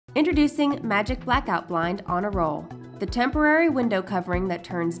Introducing Magic Blackout Blind on a roll, the temporary window covering that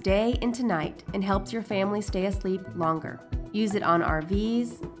turns day into night and helps your family stay asleep longer. Use it on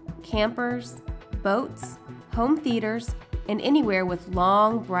RVs, campers, boats, home theaters, and anywhere with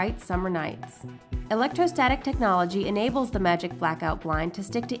long, bright summer nights. Electrostatic technology enables the Magic Blackout Blind to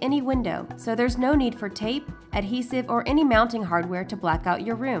stick to any window, so there's no need for tape, adhesive, or any mounting hardware to black out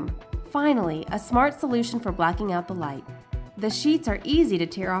your room. Finally, a smart solution for blacking out the light. The sheets are easy to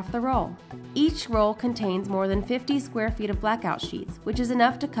tear off the roll. Each roll contains more than 50 square feet of blackout sheets, which is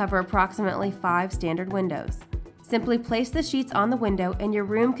enough to cover approximately 5 standard windows. Simply place the sheets on the window and your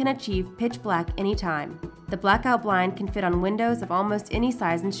room can achieve pitch black anytime. The blackout blind can fit on windows of almost any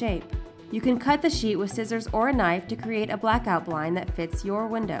size and shape. You can cut the sheet with scissors or a knife to create a blackout blind that fits your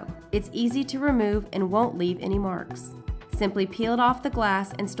window. It's easy to remove and won't leave any marks. Simply peel it off the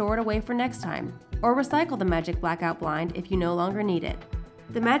glass and store it away for next time, or recycle the Magic Blackout Blind if you no longer need it.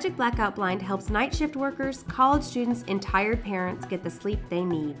 The Magic Blackout Blind helps night shift workers, college students, and tired parents get the sleep they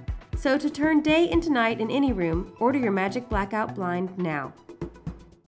need. So to turn day into night in any room, order your Magic Blackout Blind now.